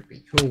 So it would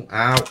be cool.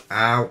 Ow,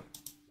 ow.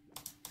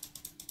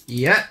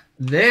 Yeah,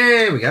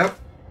 there we go.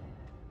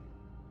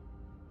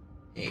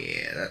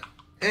 Yeah,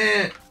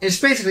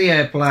 it's basically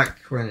a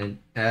black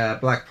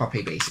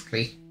poppy,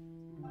 basically.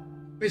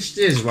 Which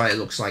is what it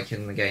looks like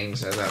in the game,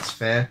 so that's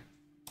fair.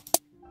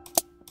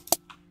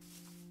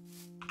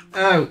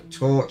 Oh,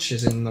 torch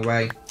is in the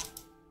way.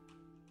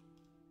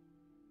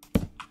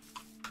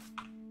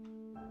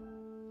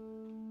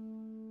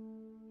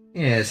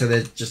 Yeah, so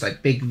they're just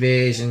like big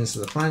versions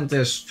of the plant.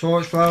 Does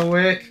torch flower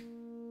work?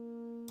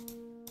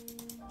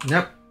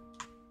 Nope.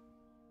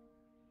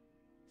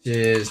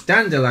 Does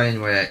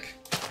dandelion work?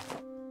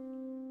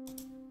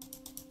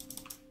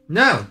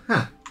 No,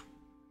 huh.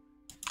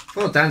 I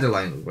thought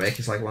dandelion would work.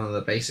 It's like one of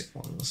the basic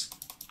ones.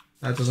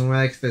 That doesn't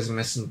work. There's a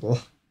missing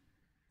block.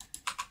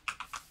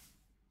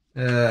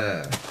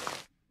 Does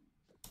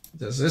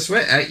this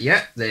work?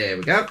 Yeah, there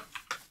we go.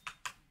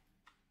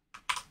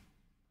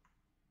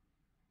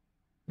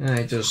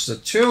 Does the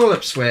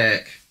tulips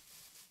work?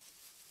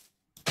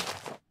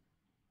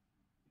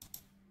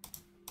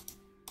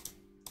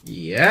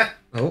 Yeah.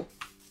 Oh.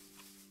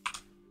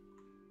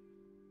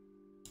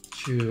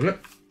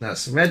 Tulip.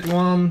 That's the red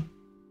one.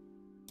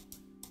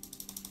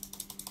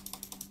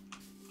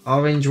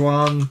 Orange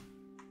one.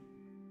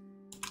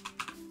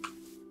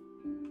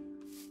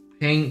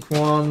 Pink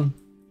one.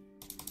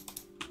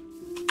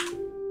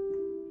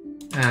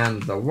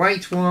 And the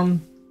white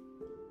one.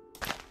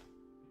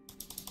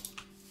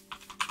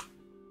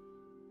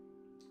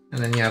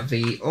 And then you have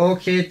the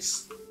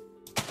orchids.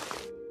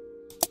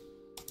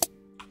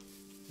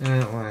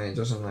 Why it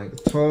doesn't like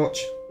the torch.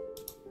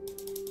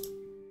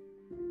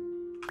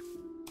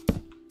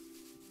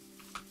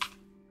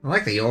 I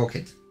like the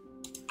orchid.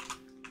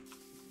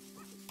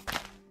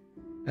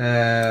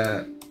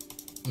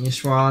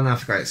 This one, I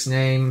forgot its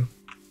name.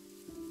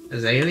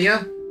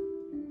 Azalea?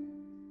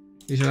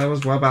 You sure that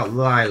was? What about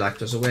lilac?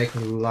 Does it work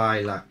with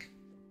lilac?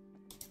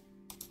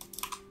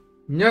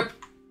 Nope.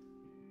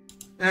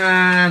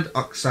 And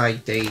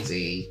oxide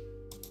daisy.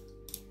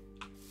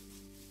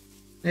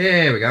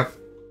 There we go.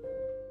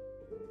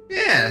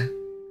 Yeah.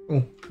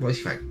 Oh, voice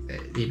effect.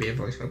 Need a bit of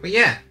voice effect, but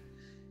yeah.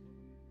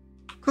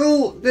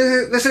 Cool.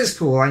 This is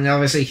cool, and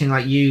obviously you can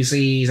like use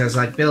these as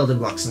like building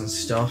blocks and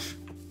stuff.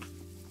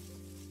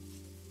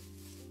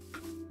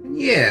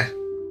 Yeah.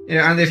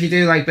 Yeah, and if you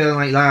do like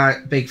building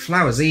like big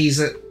flowers, these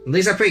are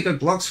pretty good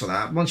blocks for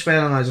that. Much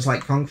better than just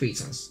like concrete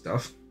and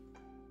stuff.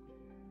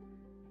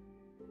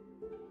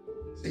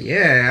 So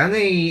yeah, and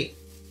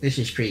this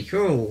is pretty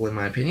cool in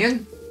my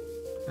opinion.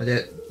 I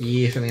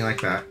definitely like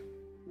that.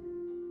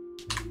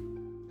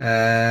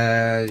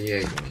 Yeah,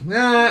 you do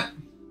that.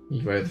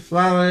 You grow the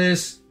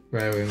flowers,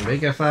 grow in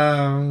bigger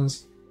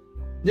flowers.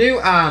 New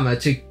armor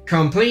to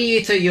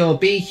complete your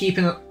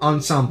beekeeping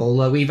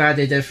ensemble. We've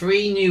added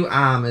 3 new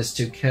armors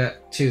to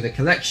the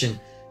collection.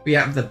 We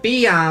have the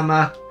bee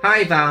armor,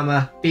 hive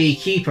armor,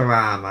 beekeeper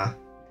armor.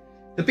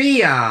 The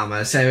bee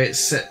armor, so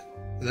it's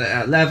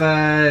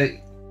leather,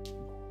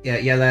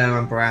 yellow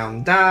and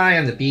brown dye,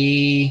 and the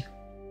bee,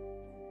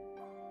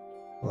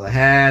 well, the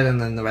head, and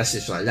then the rest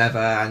is like leather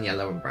and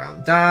yellow and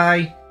brown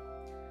dye.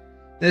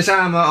 This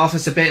armor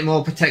offers a bit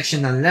more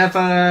protection than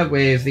leather,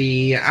 with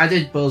the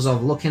added buzz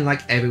of looking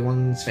like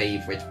everyone's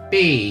favourite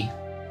bee.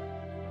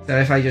 So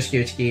if I just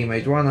go to game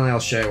mode 1 and I'll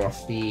show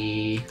off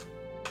the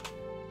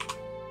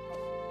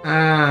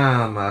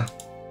armor.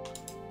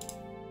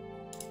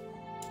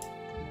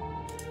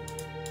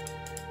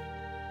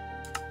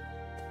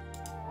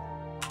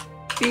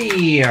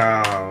 Bee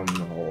armor.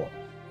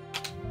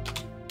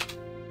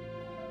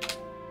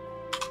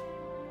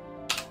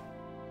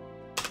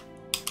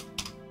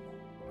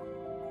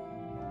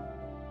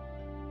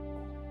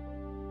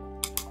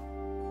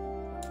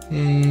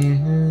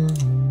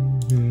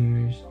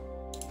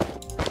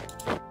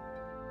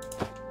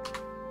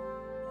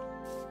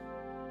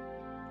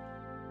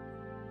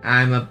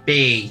 I'm a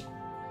bee.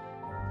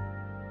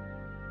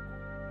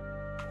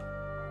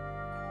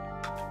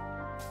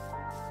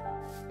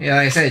 Yeah,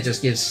 like I said, it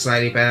just gives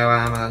slightly better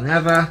armor than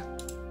ever.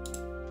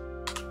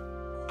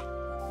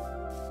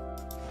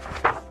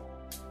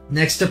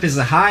 Next up is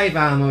the hive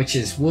armor, which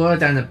is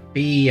wood and a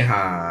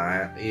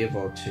beehive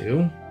or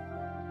 2.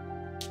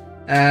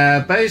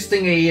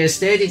 Boasting a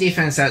sturdy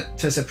defense that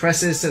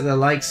surpasses the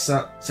likes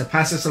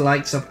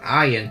of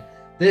iron.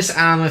 This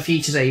armor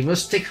features a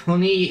rustic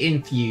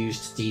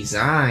honey-infused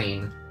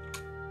design.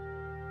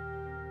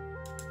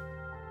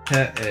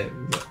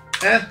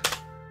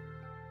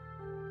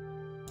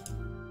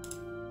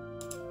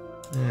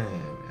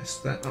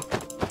 Messed that up.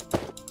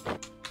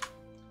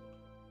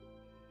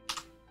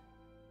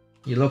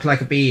 You look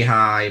like a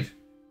beehive.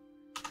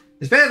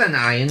 It's better than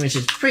iron, which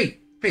is pretty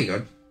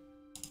good.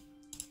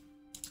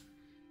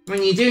 I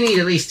mean, you do need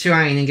at least 2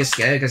 iron ingots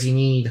together because you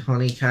need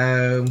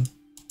honeycomb,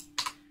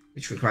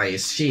 which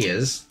requires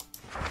shears.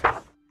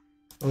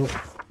 Oh,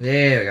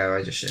 there we go.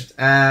 I just shift.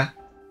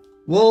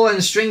 Wool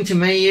and string to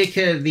make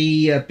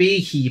the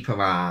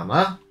beekeeper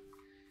armor.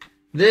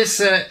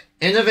 This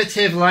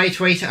innovative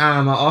lightweight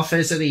armor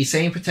offers the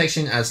same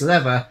protection as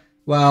leather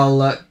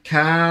while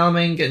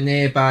calming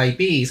nearby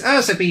bees.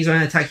 Oh, so bees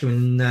won't attack you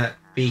in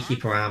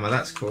beekeeper armor.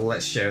 That's cool.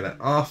 Let's show that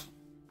off.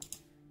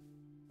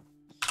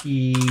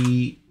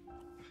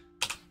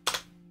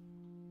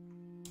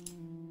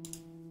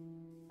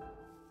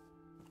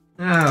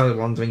 Oh,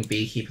 wandering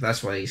beekeeper.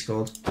 That's what he's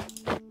called.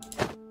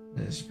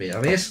 That's a bit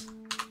obvious.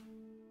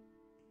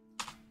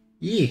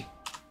 Yeah.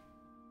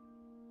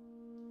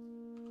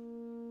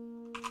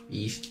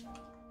 Beast.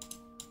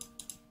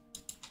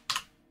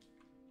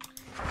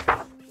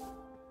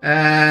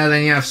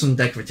 Then you have some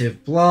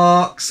decorative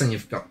blocks, and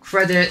you've got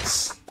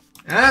credits,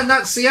 and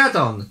that's the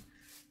add-on.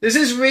 This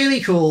is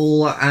really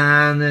cool,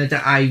 and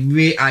I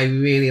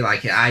really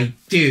like it. I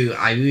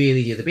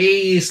really do. The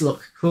bees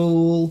look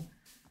cool,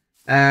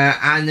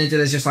 and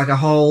there's just like a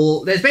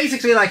whole. There's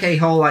basically like a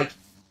whole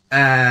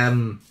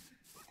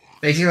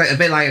basically like a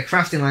bit like a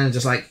crafting line of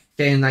just like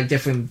getting like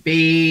different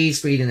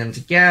bees, breeding them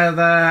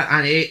together,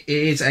 and it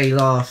is a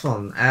lot of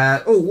fun.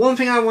 Oh, one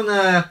thing I want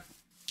to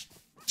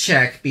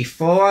check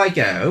before I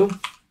go,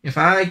 if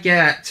I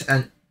get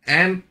an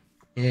empty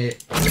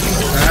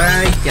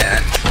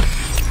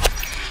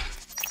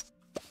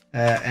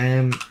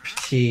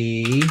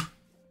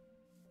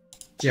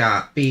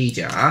bee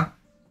jar,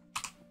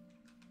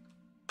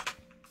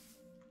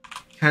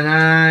 can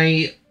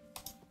I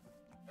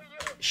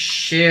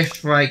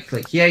shift right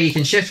click? Yeah, you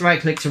can shift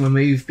right click to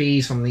remove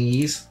bees from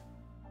these.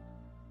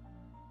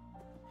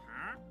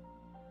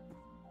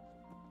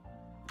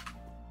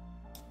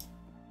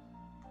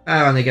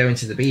 Oh, and they go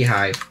into the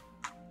beehive.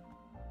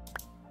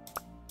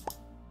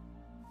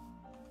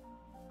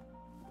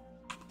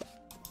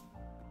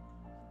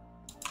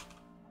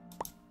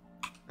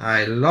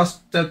 I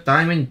lost a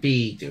diamond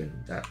bee doing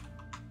that.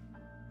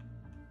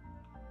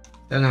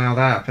 Don't know how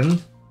that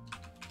happened.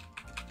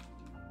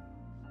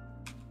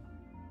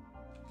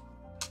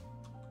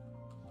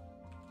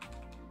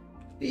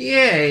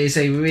 Yeah, it's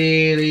a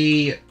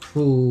really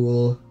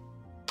cool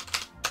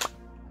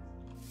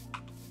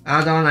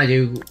add-on. I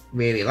do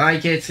really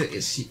like it.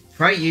 It's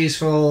quite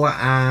useful,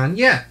 and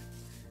yeah.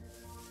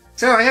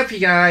 So I hope you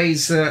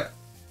guys, I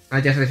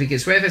definitely think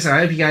it's worth it. So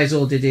I hope you guys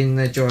all did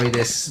enjoy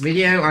this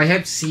video. I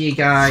hope to see you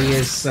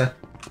guys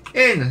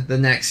in the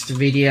next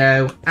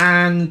video,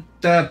 and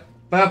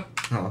bye-bye.